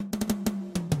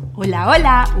Hola,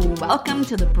 hola! Welcome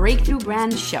to the Breakthrough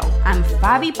Brand Show. I'm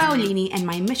Fabi Paolini, and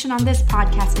my mission on this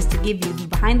podcast is to give you the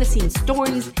behind-the-scenes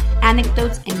stories,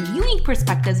 anecdotes, and unique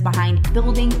perspectives behind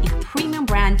building a premium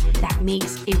brand that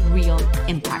makes a real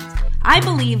impact. I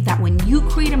believe that when you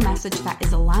create a message that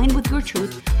is aligned with your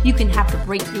truth, you can have the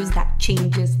breakthroughs that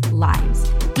changes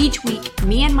lives. Each week,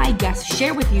 me and my guests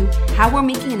share with you how we're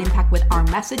making an impact with our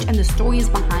message and the stories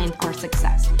behind our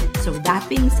success. So that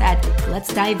being said,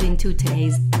 let's dive into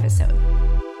today's episode.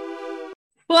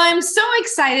 Well, I'm so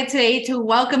excited today to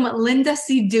welcome Linda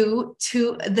Sidhu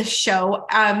to the show.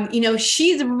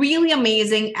 She's really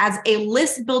amazing as a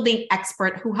list building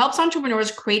expert who helps entrepreneurs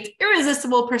create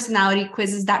irresistible personality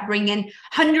quizzes that bring in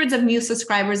hundreds of new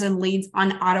subscribers and leads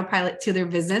on autopilot to their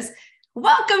business.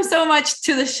 Welcome so much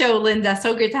to the show, Linda.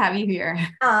 So great to have you here.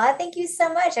 Thank you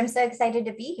so much. I'm so excited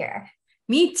to be here.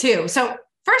 Me too. So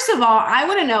first of all, I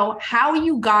want to know how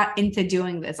you got into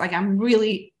doing this. I'm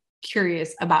really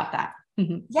curious about that.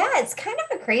 Yeah, it's kind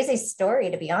of a crazy story,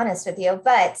 to be honest with you.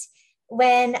 But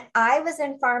when I was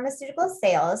in pharmaceutical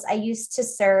sales, I used to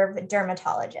serve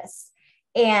dermatologists.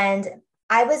 And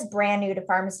I was brand new to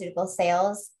pharmaceutical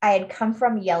sales. I had come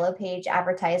from Yellow Page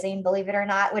advertising, believe it or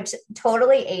not, which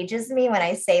totally ages me when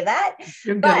I say that.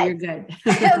 You're good.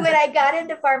 When I got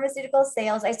into pharmaceutical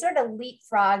sales, I sort of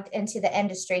leapfrogged into the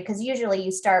industry because usually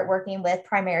you start working with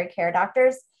primary care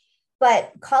doctors,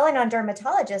 but calling on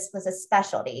dermatologists was a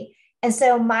specialty. And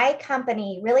so my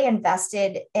company really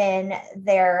invested in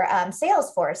their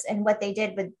sales force. And what they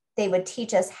did, they would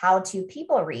teach us how to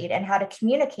people read and how to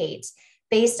communicate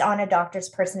based on a doctor's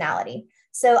personality.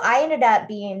 So I ended up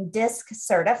being DISC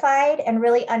certified and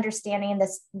really understanding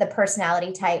the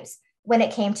personality types when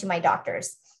it came to my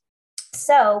doctors.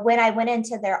 So when I went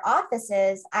into their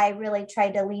offices, I really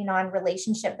tried to lean on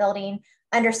relationship building,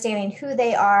 understanding who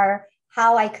they are,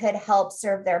 how I could help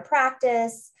serve their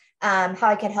practice, how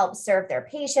I could help serve their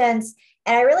patients.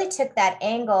 And I really took that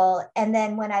angle. And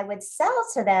then when I would sell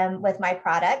to them with my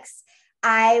products,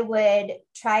 I would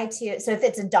try to, so if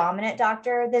it's a dominant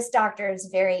doctor, this doctor is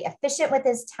very efficient with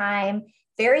his time,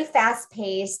 very fast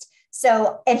paced.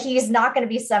 So, and he's not going to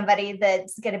be somebody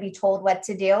that's going to be told what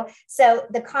to do. So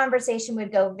the conversation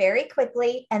would go very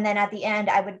quickly. And then at the end,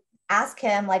 I would ask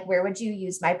him, where would you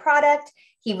use my product?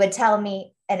 He would tell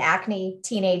me an acne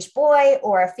teenage boy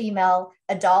or a female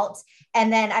adult.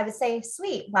 And then I would say,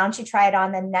 sweet, why don't you try it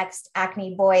on the next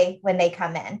acne boy when they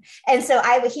come in? And so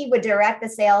he would direct the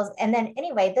sales. And then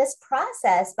anyway, this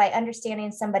process, by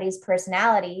understanding somebody's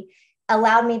personality,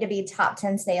 allowed me to be top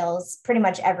 10 sales pretty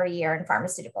much every year in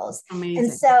pharmaceuticals. Amazing.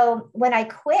 And so when I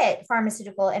quit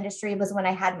pharmaceutical industry was when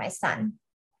I had my son.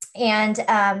 And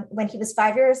when he was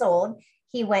 5 years old,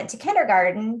 he went to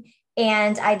kindergarten.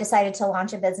 And I decided to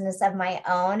launch a business of my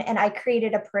own. And I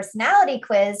created a personality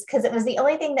quiz because it was the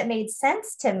only thing that made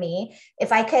sense to me.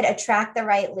 If I could attract the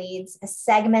right leads,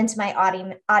 segment my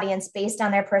audience based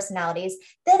on their personalities,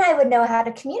 then I would know how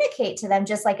to communicate to them,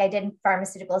 just like I did in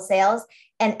pharmaceutical sales.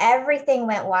 And everything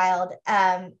went wild.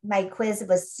 My quiz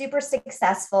was super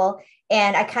successful.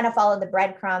 And I kind of followed the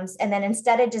breadcrumbs. And then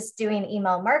instead of just doing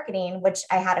email marketing, which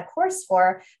I had a course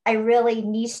for, I really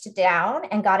niched down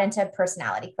and got into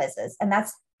personality quizzes. And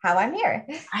that's how I'm here.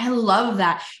 I love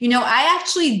that. I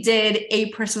actually did a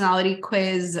personality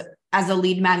quiz as a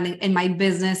lead magnet in my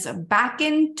business back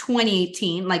in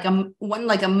 2018, like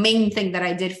a main thing that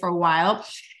I did for a while.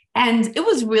 And it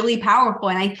was really powerful.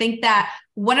 And I think that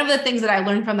one of the things that I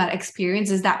learned from that experience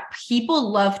is that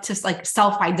people love to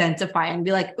self-identify and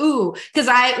be like, ooh, because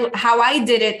how I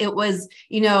did it, it was,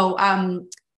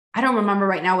 I don't remember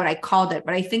right now what I called it,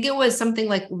 but I think it was something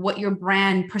like what your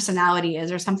brand personality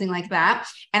is or something like that.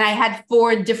 And I had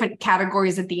 4 different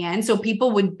categories at the end. So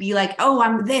people would be like, oh,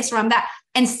 I'm this or I'm that.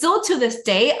 And still to this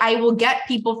day, I will get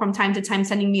people from time to time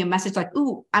sending me a message like,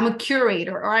 ooh, I'm a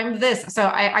curator or I'm this. So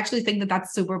I actually think that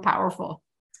that's super powerful.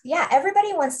 Yeah,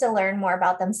 everybody wants to learn more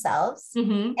about themselves.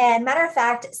 Mm-hmm. And matter of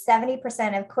fact,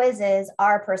 70% of quizzes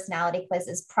are personality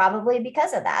quizzes, probably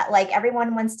because of that.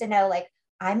 Everyone wants to know,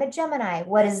 I'm a Gemini.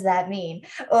 What does that mean?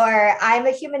 Or I'm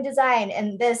a human design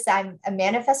and this, I'm a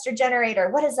manifestor generator.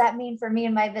 What does that mean for me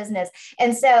and my business?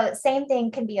 And so same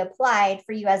thing can be applied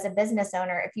for you as a business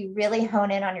owner. If you really hone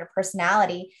in on your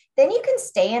personality, then you can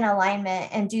stay in alignment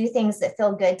and do things that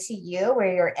feel good to you,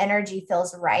 where your energy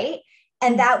feels right.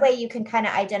 And that way you can kind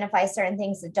of identify certain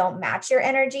things that don't match your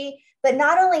energy. But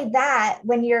not only that,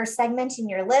 when you're segmenting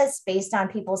your list based on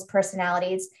people's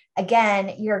personalities,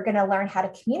 again, you're going to learn how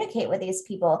to communicate with these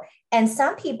people. And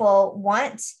some people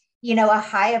want, a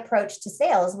high approach to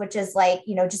sales, which is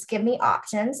just give me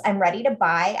options. I'm ready to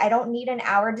buy. I don't need an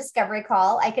hour discovery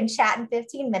call. I can chat in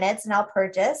 15 minutes and I'll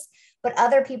purchase. but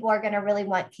other people are going to really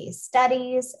want case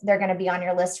studies. They're going to be on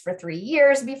your list for 3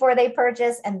 years before they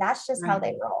purchase. And that's just how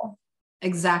they roll.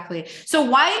 Exactly. So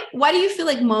why do you feel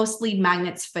like most lead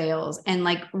magnets fails? And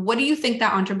like, what do you think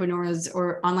that entrepreneurs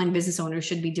or online business owners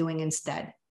should be doing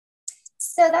instead?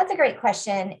 So that's a great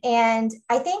question. And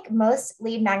I think most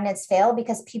lead magnets fail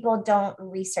because people don't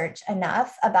research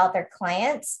enough about their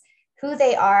clients, who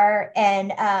they are.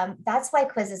 And that's why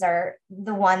quizzes are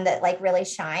the one that like really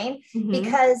shine.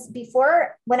 Because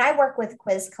when I work with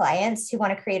quiz clients who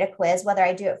want to create a quiz, whether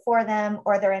I do it for them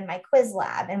or they're in my quiz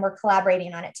lab and we're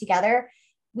collaborating on it together,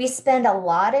 we spend a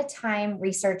lot of time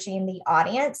researching the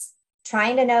audience,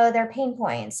 trying to know their pain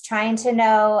points, trying to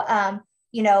know,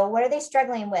 what are they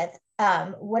struggling with?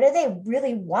 What do they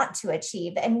really want to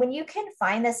achieve? And when you can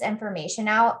find this information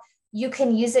out, you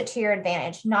can use it to your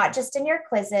advantage, not just in your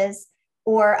quizzes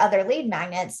or other lead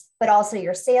magnets, but also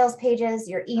your sales pages,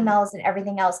 your emails, and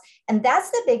everything else. And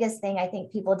that's the biggest thing I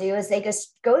think people do is they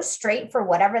just go straight for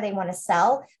whatever they want to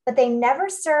sell, but they never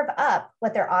serve up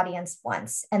what their audience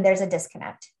wants. And there's a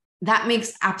disconnect. That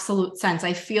makes absolute sense.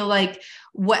 I feel like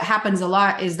what happens a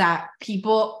lot is that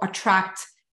people attract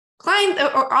clients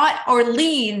or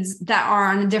leads that are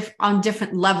on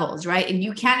different levels, right? And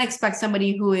you can't expect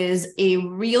somebody who is a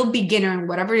real beginner in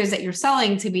whatever it is that you're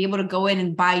selling to be able to go in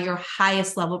and buy your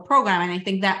highest level program. And I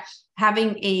think that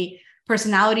having a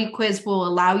personality quiz will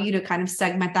allow you to kind of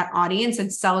segment that audience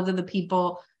and sell to the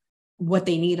people what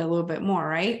they need a little bit more,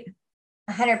 right?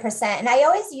 100%. And I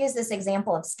always use this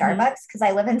example of Starbucks because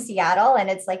I live in Seattle and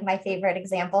it's like my favorite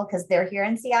example because they're here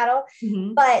in Seattle.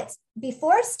 But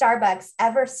before Starbucks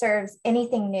ever serves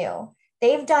anything new,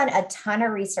 they've done a ton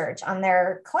of research on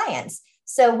their clients.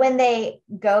 So when they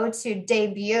go to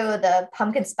debut the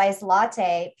pumpkin spice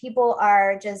latte, people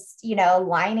are just,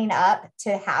 lining up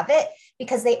to have it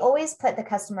because they always put the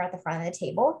customer at the front of the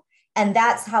table. And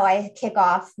that's how I kick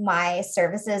off my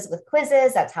services with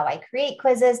quizzes. That's how I create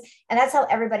quizzes. And that's how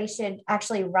everybody should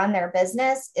actually run their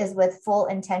business, is with full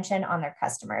intention on their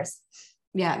customers.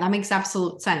 Yeah, that makes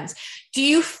absolute sense. Do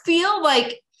you feel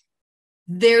like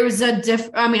there's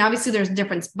obviously there's a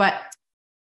difference,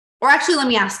 or actually, let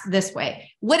me ask this way.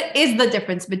 What is the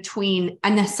difference between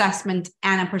an assessment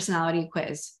and a personality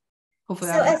quiz?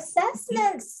 Hopefully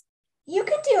assessments, you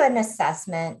could do an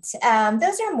assessment.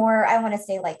 Those are more, I want to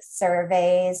say, like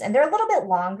surveys, and they're a little bit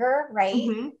longer,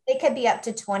 right? They could be up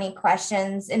to 20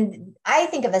 questions. And I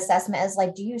think of assessment as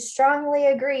like, do you strongly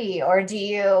agree? Or do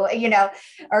you,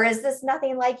 or is this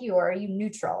nothing like you? Or are you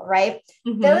neutral, right?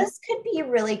 Those could be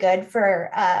really good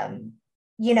for,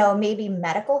 maybe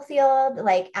medical field,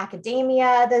 like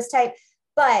academia, those type.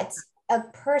 But a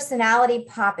personality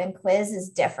pop and quiz is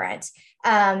different.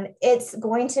 It's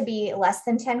going to be less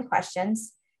than 10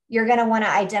 questions. You're going to want to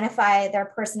identify their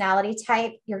personality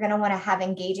type. You're going to want to have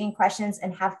engaging questions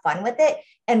and have fun with it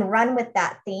and run with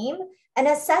that theme. An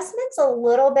assessment's a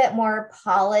little bit more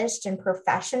polished and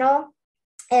professional.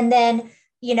 And then,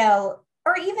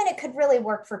 or even it could really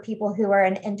work for people who are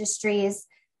in industries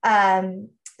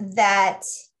that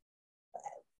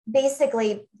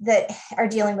basically that are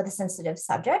dealing with a sensitive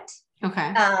subject.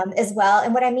 Okay. As well.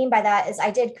 And what I mean by that is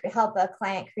I did help a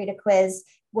client create a quiz.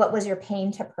 What was your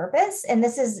pain to purpose? And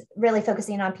this is really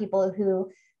focusing on people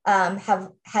who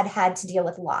have had to deal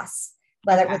with loss,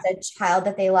 whether it was a child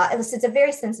that they lost. It's a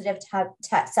very sensitive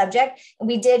subject. And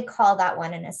we did call that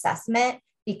one an assessment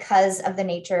because of the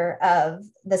nature of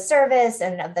the service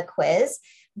and of the quiz.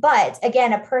 But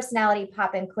again, a personality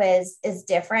pop-in quiz is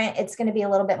different. It's going to be a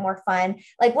little bit more fun.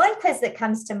 Like one quiz that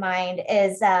comes to mind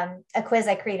is a quiz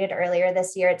I created earlier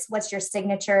this year. It's what's your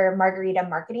signature margarita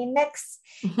marketing mix?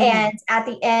 And at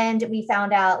the end, we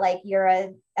found out like you're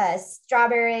a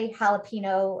strawberry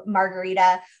jalapeno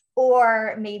margarita,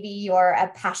 or maybe you're a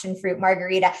passion fruit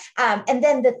margarita. And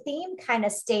then the theme kind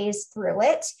of stays through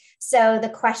it. So the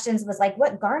questions was like,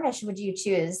 what garnish would you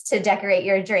choose to decorate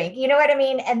your drink? You know what I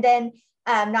mean? And then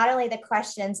not only the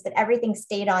questions, but everything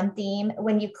stayed on theme.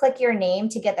 When you click your name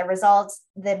to get the results,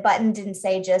 the button didn't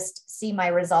say just see my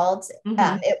results.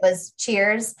 It was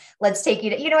cheers. Let's take you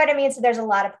to, you know what I mean? So there's a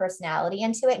lot of personality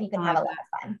into it and you can have a lot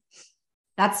of fun.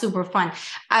 That's super fun.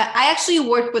 I actually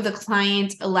worked with a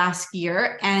client last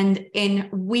year and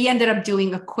we ended up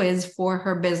doing a quiz for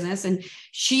her business. And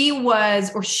she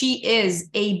is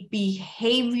a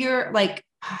behavior,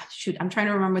 I'm trying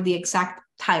to remember the exact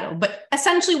title, but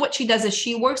essentially what she does is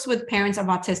she works with parents of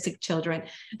autistic children.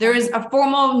 There is a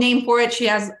formal name for it. She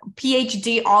has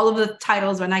PhD, all of the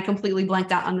titles, and I completely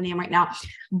blanked out on the name right now.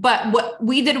 But what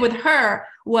we did with her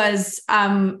was,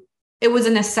 it was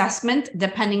an assessment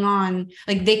depending on,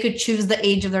 like, they could choose the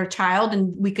age of their child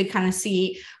and we could kind of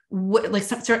see like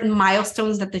some certain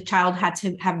milestones that the child had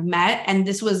to have met. And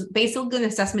this was basically an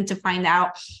assessment to find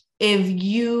out if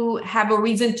you have a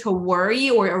reason to worry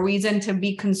or a reason to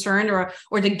be concerned or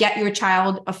to get your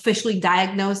child officially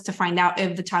diagnosed to find out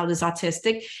if the child is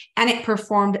autistic. And it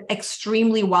performed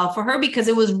extremely well for her because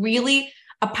it was really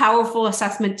a powerful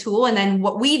assessment tool. And then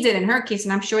what we did in her case,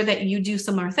 and I'm sure that you do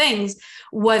similar things,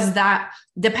 was that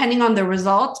depending on the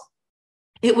result,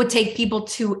 it would take people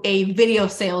to a video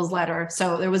sales letter.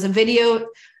 So there was a video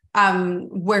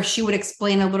where she would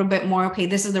explain a little bit more, okay,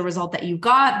 this is the result that you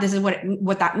got. This is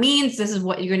what that means. This is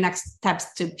what your next steps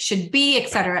should be, et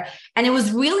cetera. And it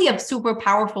was really a super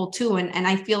powerful tool. And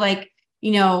I feel like,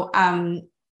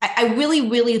 I really,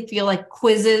 really feel like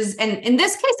quizzes, and in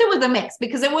this case, it was a mix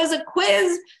because it was a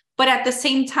quiz, but at the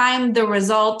same time, the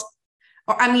result,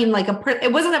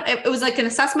 it was like an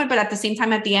assessment, but at the same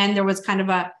time, at the end, there was kind of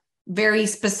a very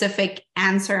specific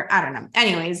answer. I don't know.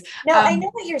 Anyways. No, I know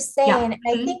what you're saying. Yeah. And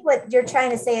I think what you're trying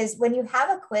to say is when you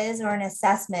have a quiz or an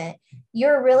assessment,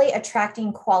 you're really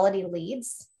attracting quality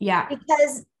leads. Yeah.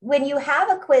 Because when you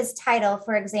have a quiz title,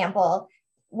 for example,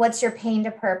 what's your pain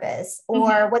to purpose,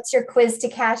 or what's your quiz to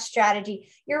cash strategy,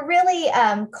 you're really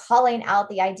calling out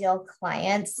the ideal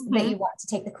clients that you want to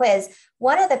take the quiz.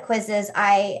 One of the quizzes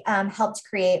I helped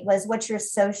create was what's your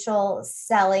social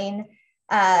selling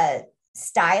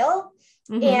style.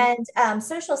 And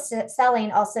social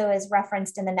selling also is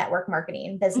referenced in the network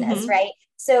marketing business, right?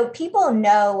 So people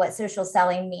know what social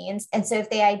selling means. And so if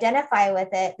they identify with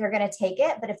it, they're going to take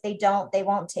it. But if they don't, they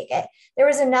won't take it. There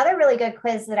was another really good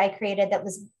quiz that I created that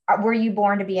was, were you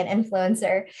born to be an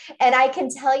influencer? And I can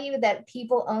tell you that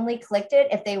people only clicked it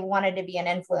if they wanted to be an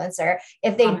influencer.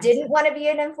 If they didn't want to be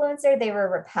an influencer, they were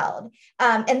repelled.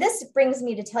 And this brings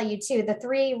me to tell you too, the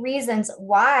 3 reasons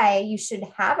why you should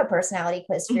have a personality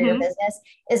quiz for your business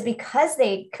is because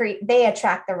they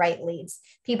attract the right leads.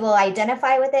 People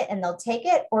identify with it and they'll take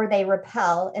it, or they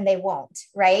repel and they won't,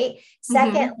 right?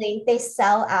 Secondly, they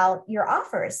sell out your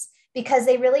offers because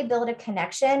they really build a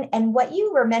connection. And what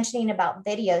you were mentioning about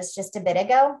videos just a bit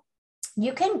ago,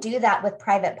 you can do that with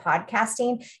private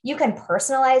podcasting. You can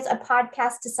personalize a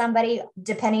podcast to somebody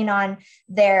depending on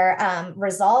their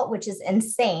result, which is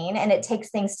insane. And it takes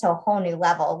things to a whole new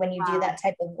level when you do that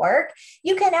type of work.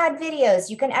 You can add videos,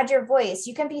 you can add your voice,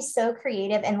 you can be so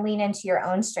creative and lean into your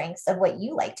own strengths of what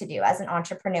you like to do as an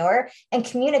entrepreneur and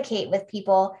communicate with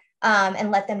people and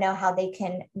let them know how they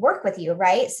can work with you,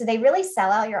 right? So they really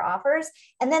sell out your offers.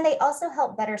 And then they also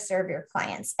help better serve your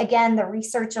clients. Again, the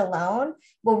research alone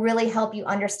will really help you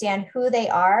understand who they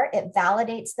are. It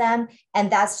validates them.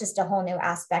 And that's just a whole new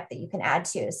aspect that you can add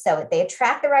to. So they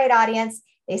attract the right audience,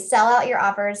 they sell out your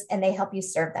offers, and they help you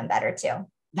serve them better too.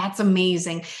 That's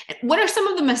amazing. What are some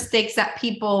of the mistakes that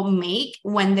people make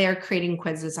when they're creating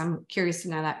quizzes? I'm curious to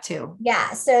know that too.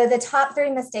 Yeah. So the top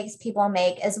 3 mistakes people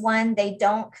make is 1, they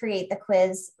don't create the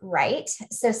quiz right.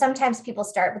 So sometimes people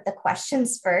start with the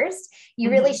questions first. You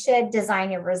really should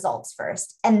design your results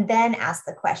first and then ask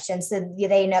the question so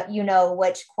they know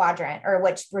which quadrant or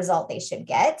which result they should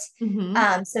get.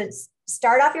 So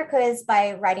start off your quiz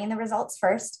by writing the results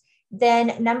first.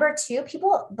 Then number 2,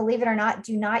 people, believe it or not,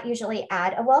 do not usually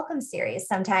add a welcome series.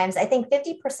 Sometimes I think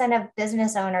 50% of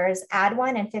business owners add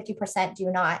one and 50%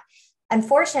 do not.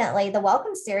 Unfortunately, the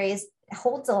welcome series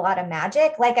holds a lot of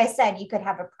magic. Like I said, you could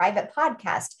have a private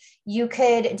podcast. You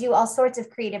could do all sorts of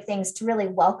creative things to really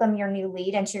welcome your new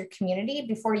lead into your community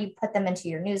before you put them into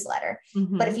your newsletter.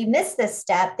 But if you miss this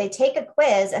step, they take a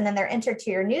quiz and then they're entered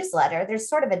to your newsletter. There's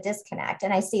sort of a disconnect.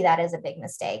 And I see that as a big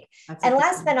mistake. And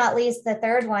last but not least, the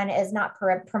third one is not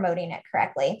promoting it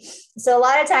correctly. So a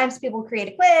lot of times people create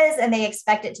a quiz and they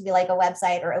expect it to be like a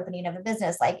website or opening of a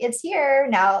business, like it's here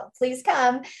now, please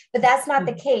come. But that's not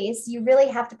the case. You really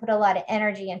have to put a lot of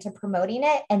energy into promoting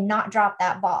it and not drop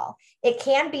that ball. It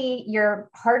can be your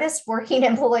hardest working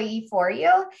employee for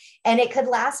you, and it could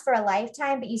last for a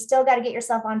lifetime, but you still got to get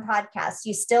yourself on podcasts.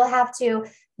 You still have to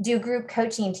do group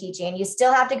coaching teaching. You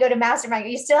still have to go to mastermind.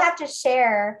 You still have to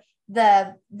share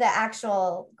the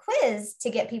actual quiz to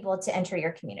get people to enter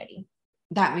your community.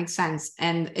 That makes sense.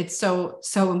 And it's so,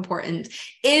 so important.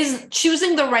 Is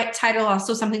choosing the right title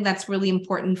also something that's really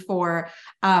important for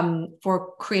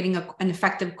creating an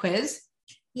effective quiz?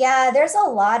 Yeah, there's a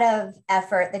lot of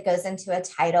effort that goes into a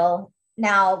title.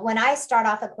 Now, when I start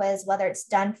off a quiz, whether it's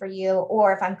done for you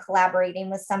or if I'm collaborating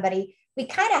with somebody, we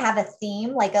kind of have a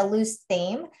theme, like a loose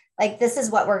theme. Like, this is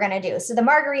what we're going to do. So the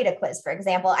margarita quiz, for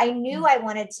example, I knew I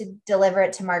wanted to deliver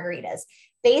it to margaritas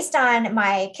based on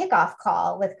my kickoff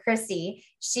call with Chrissy.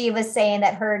 She was saying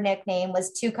that her nickname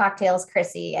was Two Cocktails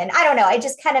Chrissy. And I don't know, it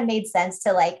just kind of made sense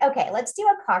to like, okay, let's do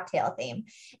a cocktail theme.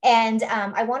 And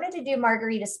I wanted to do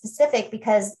margarita specific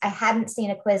because I hadn't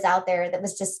seen a quiz out there that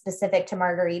was just specific to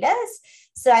margaritas.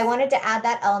 So I wanted to add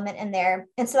that element in there.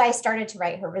 And so I started to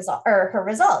write her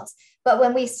results. But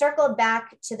when we circled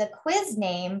back to the quiz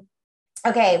name,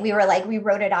 okay, we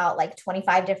wrote it out like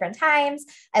 25 different times.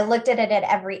 I looked at it at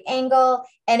every angle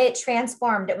and it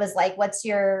transformed. It was like, what's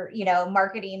your,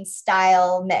 marketing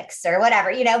style mix or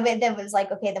whatever, but then it was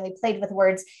like, okay, then we played with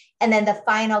words. And then the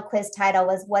final quiz title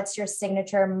was, what's your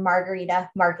signature margarita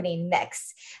marketing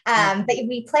mix? But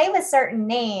we play with certain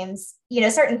names,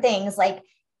 certain things like,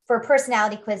 for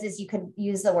personality quizzes, you could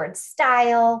use the word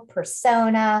style,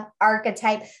 persona,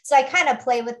 archetype. So I kind of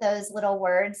play with those little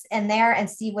words in there and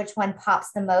see which one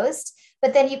pops the most.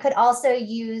 But then you could also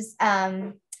use,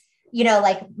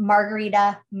 like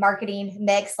margarita marketing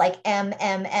mix, like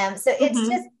MMM. So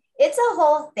it's a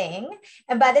whole thing.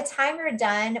 And by the time you're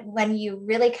done, when you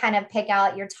really kind of pick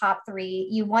out your top 3,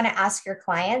 you want to ask your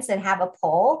clients and have a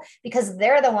poll because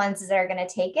they're the ones that are going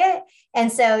to take it.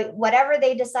 And so whatever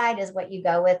they decide is what you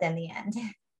go with in the end.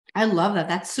 I love that.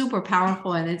 That's super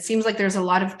powerful. And it seems like there's a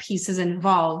lot of pieces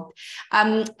involved.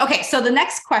 Okay. So the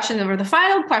next question, or the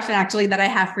final question actually that I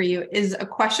have for you, is a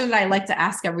question that I like to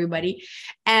ask everybody.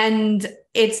 And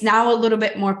it's now a little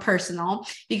bit more personal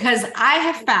because I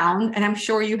have found, and I'm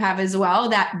sure you have as well,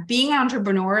 that being an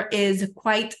entrepreneur is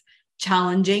quite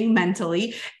challenging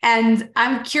mentally. And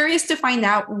I'm curious to find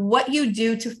out what you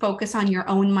do to focus on your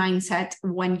own mindset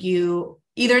when you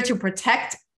either to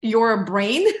protect your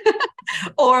brain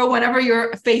or whenever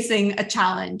you're facing a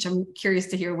challenge. I'm curious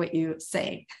to hear what you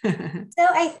say. So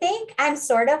I think I'm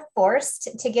sort of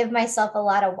forced to give myself a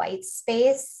lot of white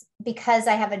space because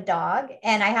I have a dog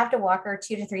and I have to walk her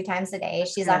 2 to 3 times a day.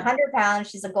 She's 100 pounds.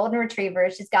 She's a golden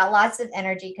retriever. She's got lots of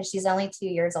energy because she's only 2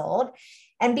 years old.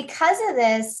 And because of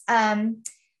this,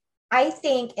 I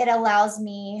think it allows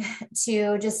me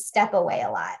to just step away a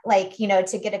lot, like,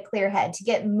 to get a clear head, to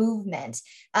get movement.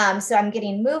 So I'm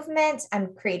getting movement.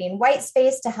 I'm creating white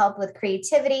space to help with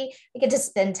creativity. I get to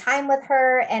spend time with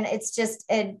her. And it's just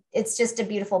a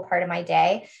beautiful part of my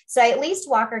day. So I at least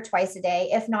walk her twice a day,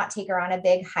 if not take her on a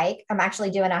big hike. I'm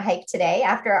actually doing a hike today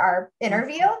after our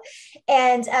interview.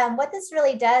 And what this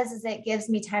really does is it gives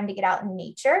me time to get out in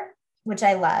nature, which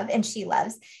I love and she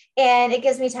loves. And it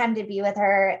gives me time to be with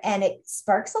her and it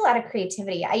sparks a lot of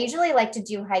creativity. I usually like to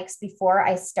do hikes before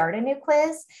I start a new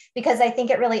quiz because I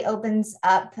think it really opens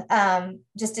up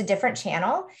just a different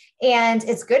channel and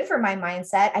it's good for my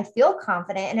mindset. I feel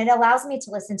confident and it allows me to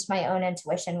listen to my own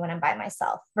intuition when I'm by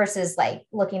myself versus like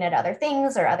looking at other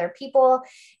things or other people.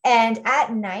 And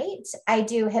at night, I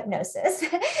do hypnosis.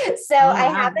 So I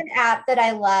have an app that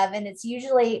I love and it's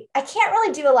usually, I can't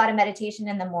really do a lot of meditation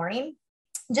in the morning.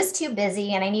 Just too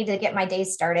busy and I need to get my day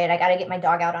started. I got to get my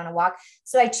dog out on a walk.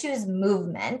 So I choose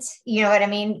movement, you know what I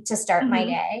mean, to start my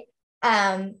day.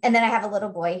 And then I have a little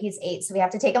boy, he's 8. So we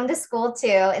have to take him to school too.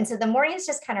 And so the morning is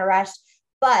just kind of rushed.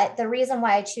 But the reason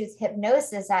why I choose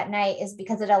hypnosis at night is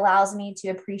because it allows me to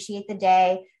appreciate the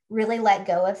day, really let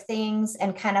go of things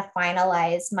and kind of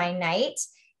finalize my night.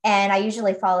 And I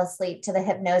usually fall asleep to the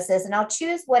hypnosis and I'll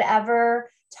choose whatever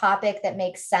topic that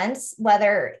makes sense,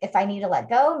 whether if I need to let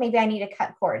go, maybe I need to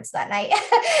cut cords that night.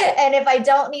 And if I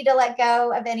don't need to let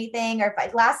go of anything, or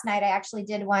last night I actually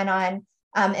did one on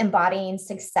embodying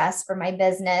success for my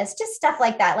business, just stuff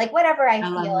like that, like whatever I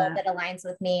feel that aligns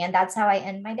with me. And that's how I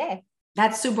end my day.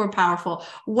 That's super powerful.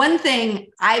 One thing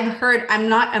I've heard, I'm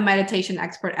not a meditation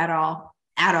expert at all,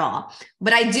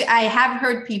 but I have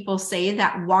heard people say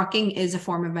that walking is a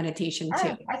form of meditation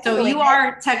too. So you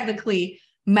are technically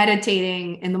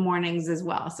meditating in the mornings as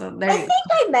well. So I think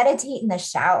I meditate in the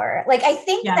shower. Like, I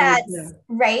think that's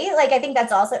right. Like, I think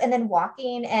that's also, and then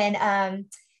walking and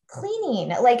cleaning.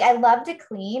 Like, I love to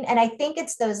clean. And I think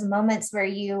it's those moments where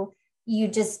you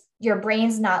just, your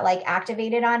brain's not like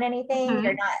activated on anything.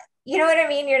 You're not, you know what I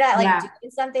mean? You're not like doing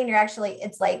something. You're actually,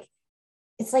 it's like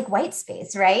white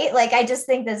space, right? Like, I just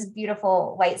think this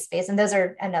beautiful white space. And those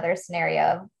are another scenario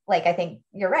of, like, I think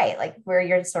you're right, like where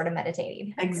you're sort of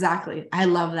meditating. Exactly. I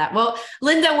love that. Well,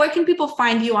 Linda, where can people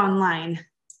find you online?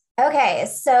 Okay.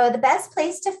 So the best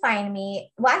place to find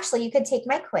me, well, actually you could take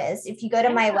my quiz. If you go to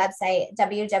my website,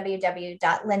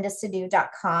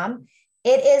 www.lindasidhu.com,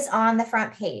 it is on the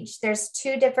front page. There's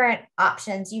 2 different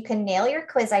options. You can nail your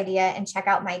quiz idea and check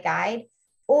out my guide,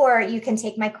 or you can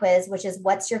take my quiz, which is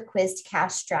what's your quiz to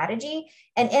cash strategy?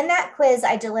 And in that quiz,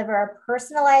 I deliver a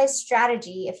personalized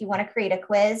strategy. If you want to create a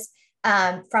quiz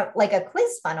from like a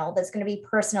quiz funnel that's going to be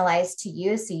personalized to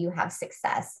you so you have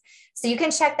success. So you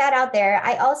can check that out there.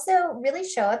 I also really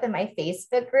show up in my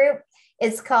Facebook group.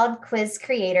 It's called Quiz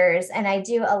Creators, and I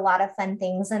do a lot of fun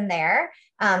things in there.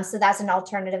 So that's an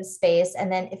alternative space.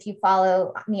 And then if you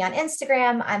follow me on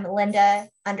Instagram, I'm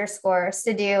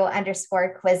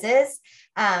Linda_Sidhu_quizzes.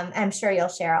 I'm sure you'll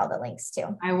share all the links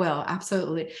too. I will.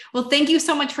 Absolutely. Well, thank you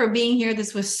so much for being here.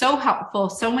 This was so helpful,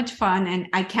 so much fun. And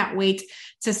I can't wait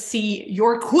to see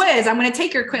your quiz. I'm going to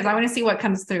take your quiz. I want to see what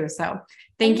comes through. So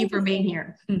thank you for being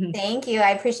here. Thank you. I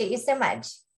appreciate you so much.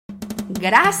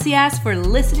 Gracias for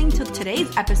listening to today's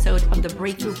episode of the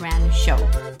Breakthrough Brand Show.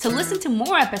 To listen to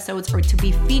more episodes or to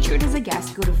be featured as a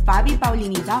guest, go to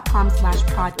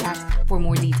fabipaolini.com/podcast for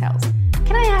more details.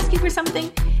 Can I ask you for something?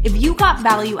 If you got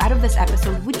value out of this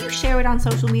episode, would you share it on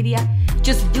social media?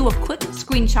 Just do a quick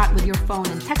screenshot with your phone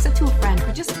and text it to a friend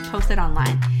or just post it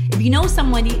online. If you know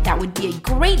somebody that would be a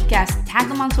great guest, tag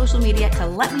them on social media to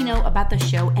let me know about the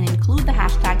show and include the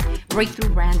hashtag Breakthrough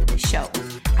Brand Show.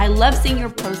 I love seeing your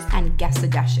posts and guest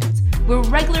suggestions. We're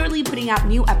regularly putting out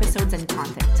new episodes and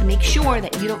content. To make sure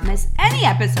that you don't miss any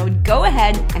episode, go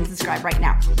ahead and subscribe right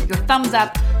now. Your thumbs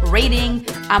up, rating,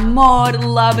 amor,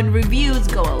 love, and reviews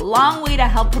go a long way to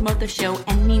help promote the show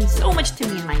and mean so much to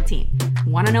me and my team.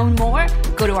 Want to know more?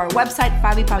 Go to our website,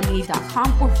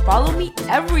 fabipaolini.com, or follow me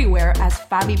everywhere as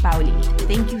Fabi Paolini.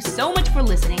 Thank you so much for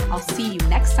listening. I'll see you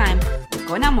next time.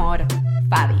 Con amor,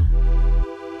 Fabi.